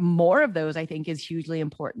more of those, I think, is hugely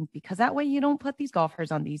important, because that way you don't put these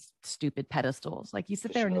golfers on these stupid pedestals. Like you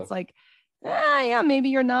sit there and it's like, maybe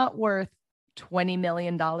you're not worth $20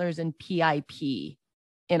 million in PIP,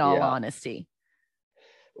 in all honesty.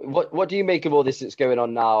 What do you make of all this that's going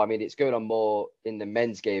on now? I mean, it's going on more in the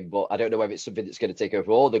men's game, but I don't know whether it's something that's going to take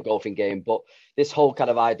over all the golfing game. But this whole kind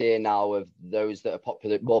of idea now of those that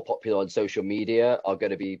are more popular on social media are going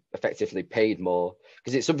to be effectively paid more,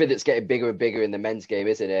 because it's something that's getting bigger and bigger in the men's game,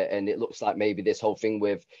 isn't it? And it looks like maybe this whole thing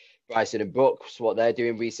with Bryson and Brooks, what they're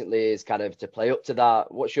doing recently is kind of to play up to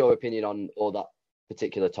that. What's your opinion on all that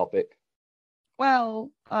particular topic? Well,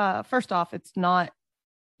 first off, it's not,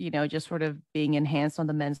 just sort of being enhanced on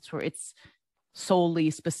the men's tour. It's solely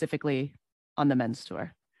specifically on the men's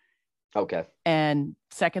tour. Okay. And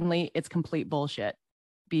secondly, it's complete bullshit,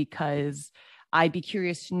 because I'd be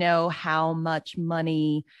curious to know how much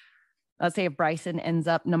money, let's say if Bryson ends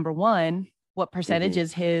up number one, what percentage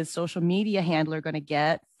is his social media handler going to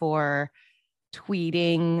get for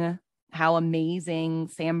tweeting how amazing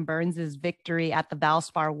Sam Burns's victory at the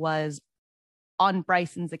Valspar was on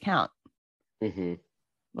Bryson's account.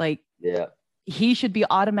 Like, yeah, he should be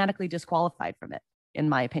automatically disqualified from it, in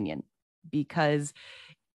my opinion, because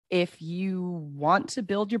if you want to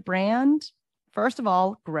build your brand, first of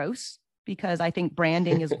all, gross, because I think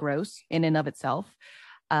branding is gross in and of itself.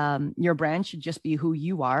 Your brand should just be who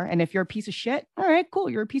you are. And if you're a piece of shit, all right, cool.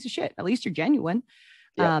 You're a piece of shit. At least you're genuine.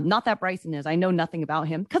 Yeah. Not that Bryson is. I know nothing about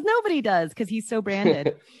him, because nobody does, because he's so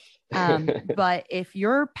branded. But if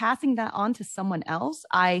you're passing that on to someone else,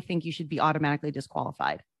 I think you should be automatically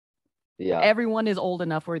disqualified. Yeah. Everyone is old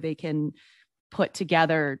enough where they can put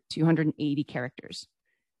together 280 characters.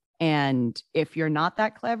 And if you're not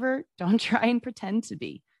that clever, don't try and pretend to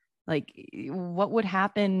be. Like, what would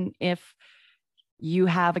happen if you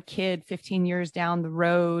have a kid 15 years down the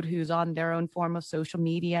road who's on their own form of social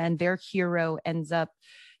media and their hero ends up,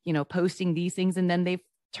 posting these things, and then they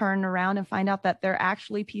turn around and find out that they're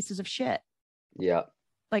actually pieces of shit? Yeah.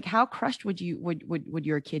 Like, how crushed would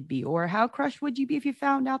your kid be? Or how crushed would you be if you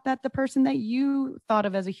found out that the person that you thought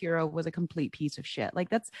of as a hero was a complete piece of shit? Like,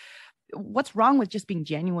 that's what's wrong with just being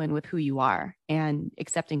genuine with who you are and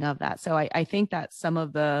accepting of that. So I think that some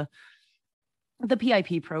of the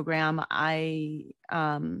PIP program, I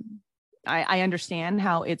understand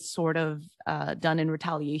how it's sort of done in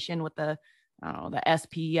retaliation with the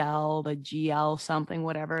SPL, the GL, something,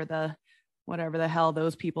 whatever the hell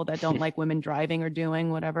those people that don't like women driving are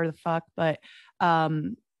doing, whatever the fuck. But, at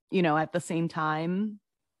the same time,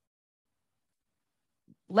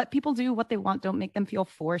 let people do what they want. Don't make them feel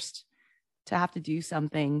forced to have to do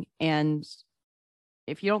something. And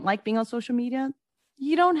if you don't like being on social media,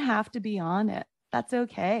 you don't have to be on it. That's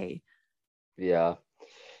okay. Yeah.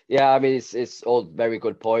 I mean, it's all very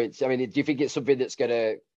good points. I mean, do you think it's something that's going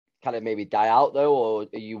to kind of maybe die out though, or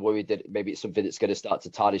are you worried that maybe it's something that's going to start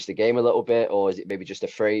to tarnish the game a little bit, or is it maybe just a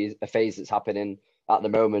phase that's happening at the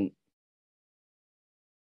moment?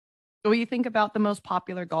 When you think about the most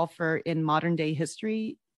popular golfer in modern day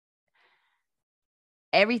history,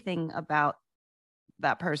 everything about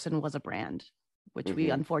that person was a brand, which we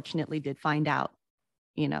unfortunately did find out,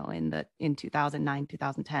 in 2009,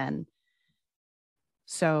 2010.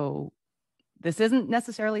 So this isn't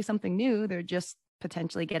necessarily something new. They're just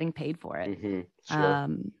potentially getting paid for it. Sure.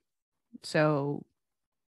 So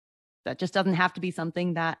that just doesn't have to be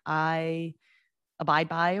something that I abide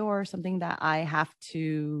by, or something that I have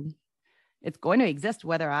to, it's going to exist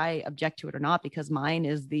whether I object to it or not, because mine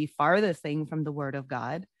is the farthest thing from the word of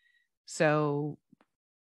God. So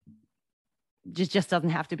just doesn't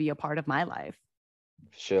have to be a part of my life.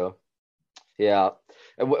 Sure. Yeah.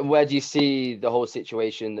 And where do you see the whole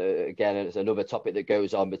situation? Again, it's another topic that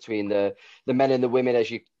goes on between the men and the women,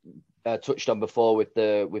 as you touched on before with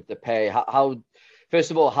the pay. How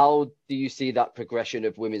first of all, how do you see that progression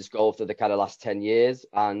of women's golf for the kind of last 10 years?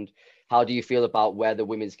 And how do you feel about where the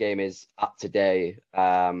women's game is at today?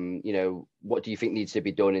 What do you think needs to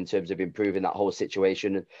be done in terms of improving that whole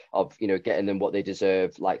situation of, getting them what they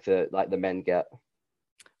deserve, like the men get?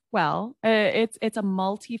 Well, it's a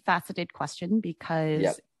multifaceted question,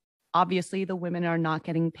 because obviously the women are not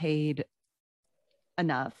getting paid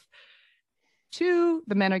enough. Two,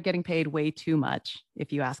 the men are getting paid way too much,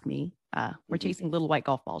 if you ask me. We're chasing little white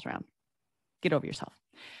golf balls around. Get over yourself.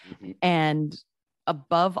 And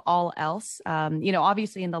above all else,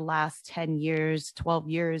 obviously in the last 10 years, 12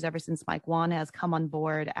 years, ever since Mike Whan has come on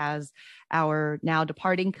board as our now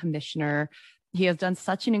departing commissioner, he has done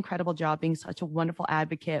such an incredible job being such a wonderful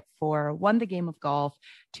advocate for, one, the game of golf,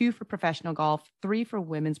 two, for professional golf, three, for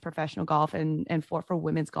women's professional golf, and four, for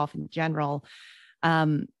women's golf in general.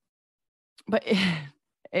 But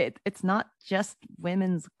it's not just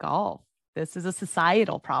women's golf. This is a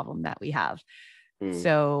societal problem that we have.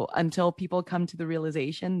 So until people come to the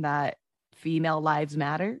realization that female lives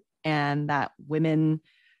matter and that women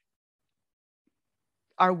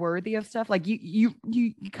are worthy of stuff. Like you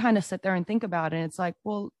kind of sit there and think about it. And it's like,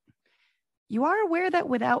 well, you are aware that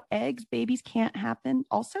without eggs, babies can't happen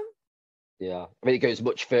also? Yeah. I mean, it goes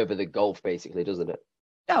much further than golf, basically, doesn't it?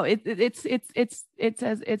 No, it's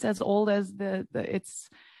as old as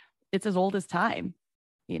it's as old as time,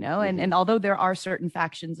 you know. And although there are certain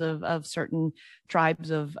factions of certain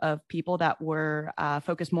tribes of people that were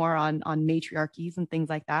focused more on matriarchies and things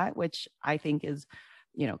like that, which I think is,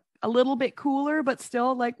 you know, a little bit cooler, but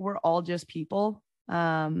still, like, we're all just people.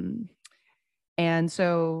 And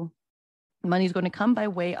so money's going to come by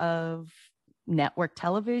way of network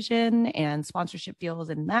television and sponsorship deals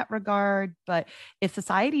in that regard. But if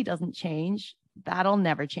society doesn't change, that'll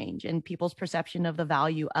never change. And people's perception of the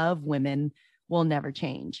value of women will never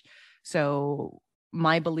change. So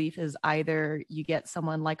my belief is either you get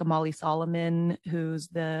someone like a Molly Solomon, who's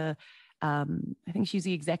the I think she's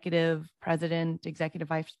the executive vice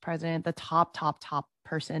president, the top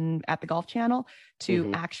person at the Golf Channel,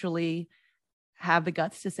 to actually have the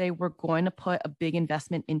guts to say, we're going to put a big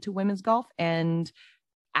investment into women's golf and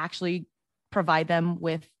actually provide them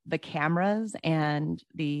with the cameras and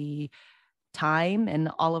the time and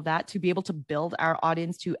all of that to be able to build our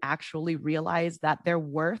audience to actually realize that they're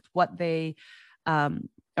worth what they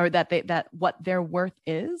or that what their worth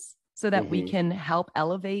is, so that we can help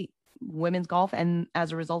elevate women's golf, and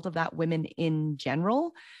as a result of that, women in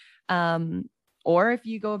general. Or if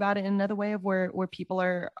you go about it in another way of where people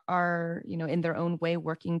are, you know, in their own way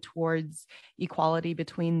working towards equality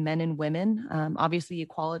between men and women. Obviously,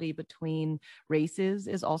 equality between races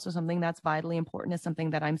is also something that's vitally important. It's something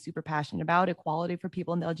that I'm super passionate about. Equality for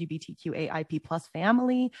people in the LGBTQAIP plus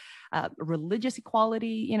family, religious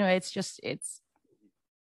equality. You know, it's just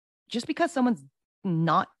because someone's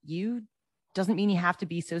not you doesn't mean you have to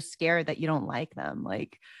be so scared that you don't like them.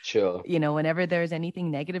 Like, sure, you know, whenever there's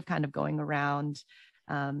anything negative kind of going around,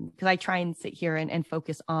 because I try and sit here and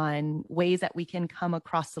focus on ways that we can come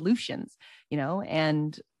across solutions, you know,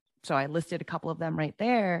 and so I listed a couple of them right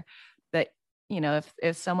there. That, you know,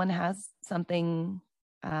 if someone has something,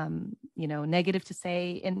 you know, negative to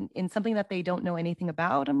say in something that they don't know anything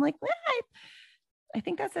about, I'm like, I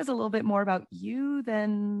think that says a little bit more about you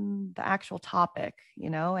than the actual topic, you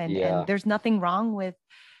know, and there's nothing wrong with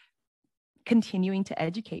continuing to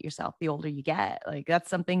educate yourself the older you get. Like, that's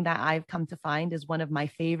something that I've come to find is one of my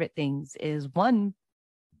favorite things, is one,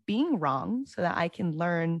 being wrong so that I can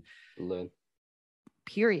learn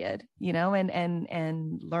period, you know,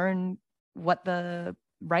 and learn what the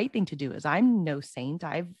right thing to do is. I'm no saint.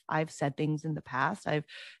 I've said things in the past. I've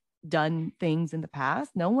done things in the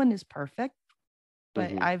past. No one is perfect.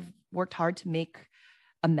 But I've worked hard to make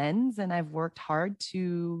amends, and I've worked hard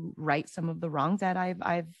to right some of the wrongs that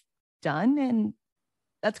I've done, and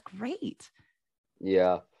that's great.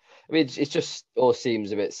 Yeah, I mean, it just all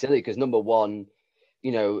seems a bit silly because, number one,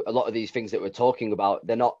 you know, a lot of these things that we're talking about,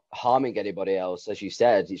 they're not harming anybody else, as you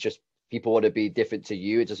said. It's just people want to be different to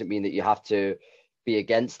you. It doesn't mean that you have to be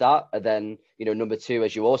against that. And then, you know, number two,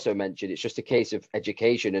 as you also mentioned, it's just a case of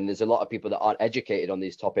education, and there's a lot of people that aren't educated on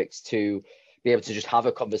these topics to be able to just have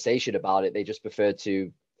a conversation about it. They just prefer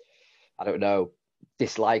to, I don't know,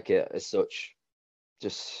 dislike it as such.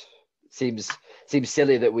 Just seems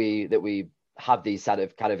silly that we have these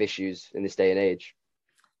kind of issues in this day and age.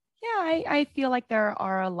 Yeah, I feel like there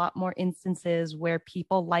are a lot more instances where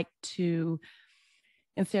people like to,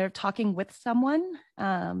 instead of talking with someone,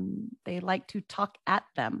 they like to talk at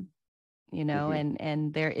them, you know,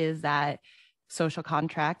 and there is that social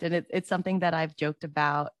contract. And it's something that I've joked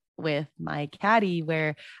about with my caddy,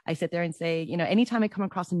 where I sit there and say, you know, anytime I come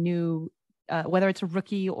across a new, whether it's a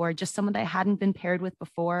rookie or just someone that I hadn't been paired with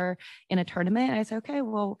before in a tournament, I say, okay,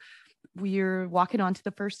 well, we're walking onto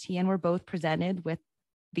the first tee and we're both presented with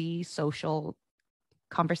the social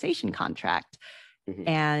conversation contract.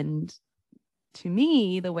 And to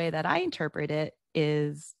me, the way that I interpret it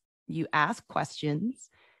is you ask questions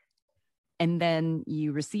and then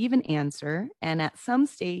you receive an answer. And at some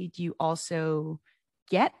stage, you also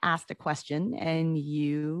get asked a question and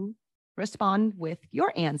you respond with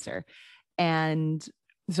your answer. And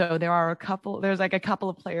so there's like a couple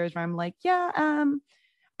of players where I'm like, yeah,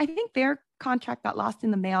 I think their contract got lost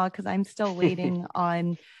in the mail because I'm still waiting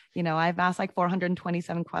on, you know, I've asked like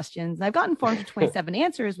 427 questions. I've gotten 427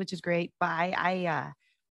 answers, which is great, but I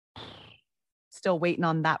still waiting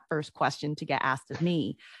on that first question to get asked of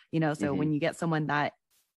me, you know. So when you get someone that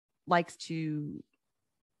likes to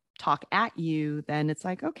talk at you, then it's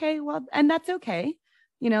like, okay, well, and that's okay.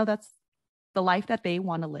 You know, that's the life that they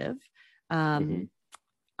want to live.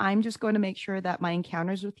 I'm just going to make sure that my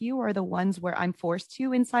encounters with you are the ones where I'm forced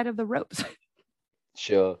to inside of the ropes.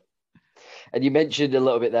 Sure. And you mentioned a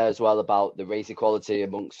little bit there as well about the race equality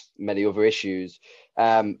amongst many other issues.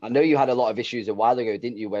 I know you had a lot of issues a while ago,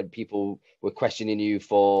 didn't you, when people were questioning you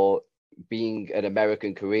for being an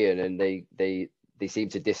American Korean, and they seem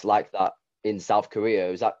to dislike that in South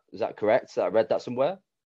Korea. Is that correct? I read that somewhere.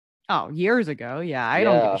 Oh, years ago. Yeah. I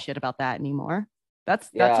don't give a Yeah, shit about that anymore. That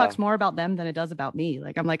yeah. talks more about them than it does about me.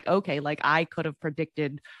 Like, I'm like, okay, like I could have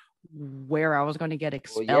predicted where I was going to get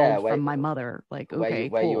Well, yeah. expelled from my mother. Like, Where you okay,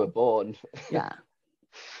 where you were cool. born. Yeah.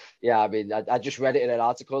 Yeah, I mean, I just read it in an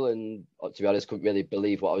article, and to be honest, couldn't really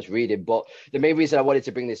believe what I was reading. But the main reason I wanted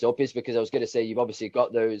to bring this up is because I was going to say you've obviously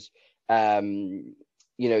got those,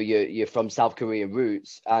 you're from South Korean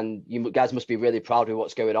roots, and you guys must be really proud of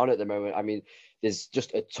what's going on at the moment. I mean, there's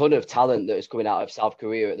just a ton of talent that is coming out of South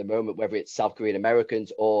Korea at the moment, whether it's South Korean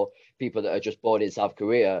Americans or people that are just born in South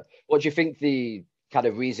Korea. What do you think the kind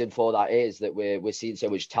of reason for that is, that we're seeing so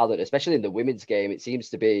much talent, especially in the women's game? It seems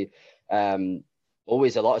to be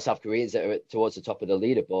always a lot of South Koreans that are towards the top of the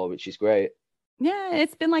leaderboard, which is great. Yeah,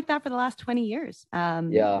 it's been like that for the last 20 years.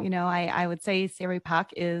 Yeah. I would say Seri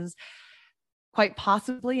Pak is quite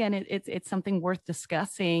possibly, and it's something worth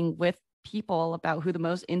discussing with people about who the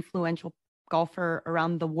most influential golfer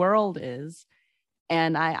around the world is.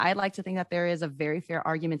 And I like to think that there is a very fair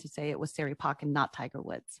argument to say it was Seri Pak and not Tiger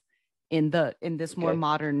Woods in this more Okay.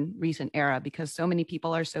 modern recent era, because so many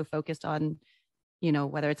people are so focused on,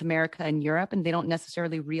 whether it's America and Europe, and they don't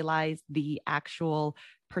necessarily realize the actual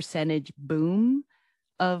percentage boom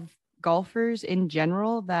of golfers in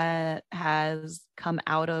general that has come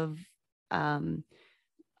out of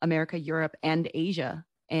America, Europe, and Asia.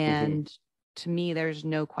 Hmm. And to me, there's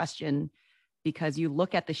no question, because you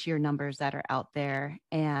look at the sheer numbers that are out there.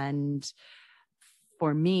 And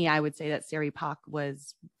for me, I would say that Seri Pak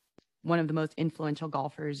was one of the most influential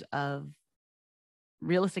golfers of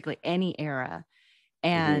realistically any era. Hmm.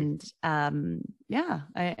 And I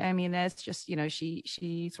mean, that's just,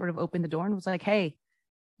 she sort of opened the door and was like, hey,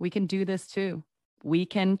 we can do this too. We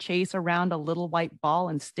can chase around a little white ball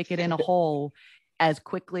and stick it in a hole as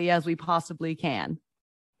quickly as we possibly can.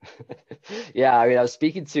 Yeah, I mean, I was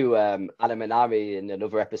speaking to Anna Minami in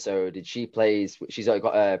another episode, and she's already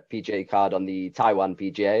got a PGA card on the Taiwan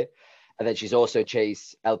PGA, and then she's also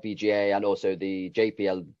chased LPGA and also the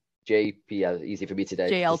JPL, easy for me to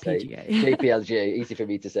say. JLPGA. JPLGA, easy for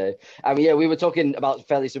me to say. I mean, yeah, we were talking about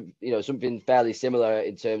something fairly similar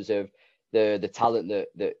in terms of the talent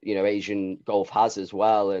that Asian golf has as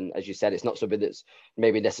well. And as you said, it's not something that's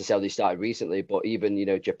maybe necessarily started recently, but even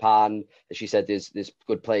Japan, as she said, there's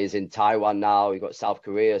good players in Taiwan now. You've got South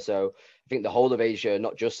Korea, so I think the whole of Asia,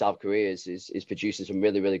 not just South Korea, is producing some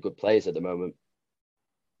really, really good players at the moment.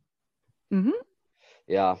 Mm-hmm.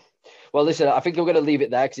 Yeah. Well, listen, I think I'm going to leave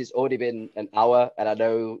it there because it's already been an hour, and I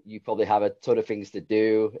know you probably have a ton of things to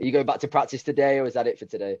do. Are you going back to practice today, or is that it for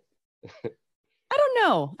today? I don't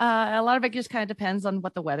know. A lot of it just kind of depends on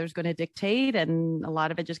what the weather's going to dictate, and a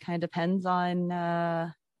lot of it just kind of depends on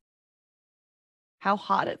how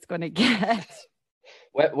hot it's going to get.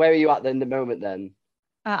 Where are you at in the moment then?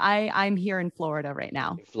 I'm here in Florida right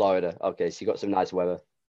now. In Florida. Okay, so you got some nice weather.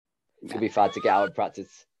 It's gonna be fun to get out and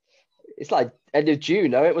practice. It's like end of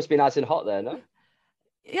June, no? It must be nice and hot there, no?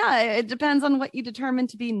 Yeah, it depends on what you determine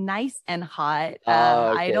to be nice and hot. Oh,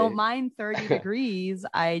 I don't okay. mind 30 degrees.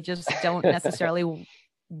 I just don't necessarily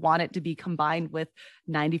want it to be combined with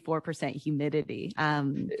 94% humidity.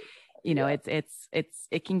 Yeah,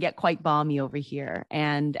 It can get quite balmy over here,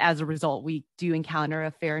 and as a result we do encounter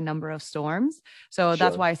a fair number of storms. So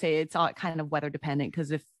that's sure. why I say it's all kind of weather dependent,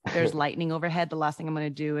 because if there's lightning overhead, the last thing I'm going to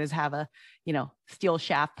do is have a steel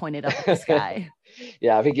shaft pointed up at the sky.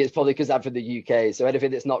 Yeah, I think it's probably because I'm from the UK. So anything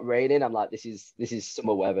that's not raining, I'm like, this is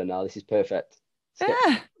summer weather now. This is perfect. Let's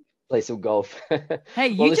Eh, play some golf. hey, Well,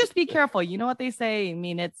 you listen, just be careful. You know what they say. I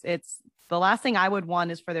mean, it's the last thing I would want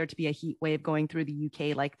is for there to be a heat wave going through the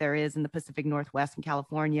UK like there is in the Pacific Northwest and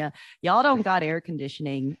California. Y'all don't got air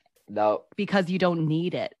conditioning no, because you don't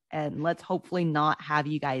need it, and let's hopefully not have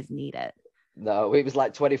you guys need it. no, it was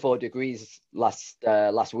like 24 degrees last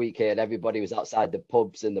week here, and everybody was outside the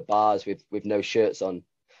pubs and the bars with no shirts on.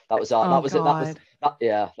 Oh That was it. God.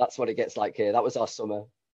 Yeah, that's what it gets like here. That was our summer.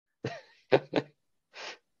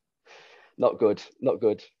 Not good, not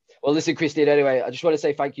good. Well, listen, Christine, anyway, I just want to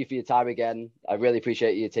say thank you for your time again. I really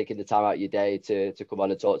appreciate you taking the time out of your day to come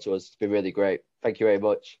on and talk to us. It's been really great. Thank you very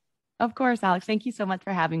much. Of course, Alex. Thank you so much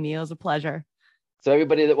for having me. It was a pleasure. So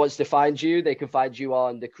everybody that wants to find you, they can find you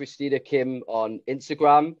on the Christina Kim on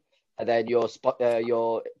Instagram, and then your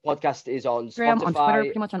podcast is on Instagram, on Twitter, Spotify,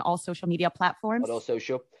 pretty much on all social media on platforms. all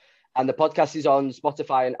social, and the podcast is on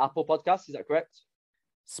Spotify and Apple Podcasts. Is that correct?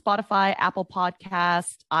 Spotify, Apple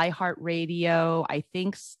Podcast, iHeartRadio, I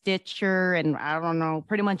think Stitcher, and I don't know,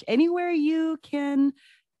 pretty much anywhere you can,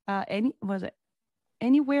 anywhere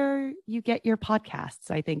you get your podcasts,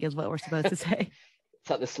 I think is what we're supposed to say. Is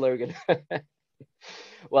that the slogan?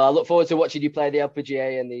 Well, I look forward to watching you play the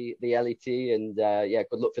LPGA and the LET, and yeah,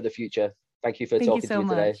 good luck for the future. Thank you for talking to me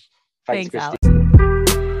today. Thanks, Christy. Alex.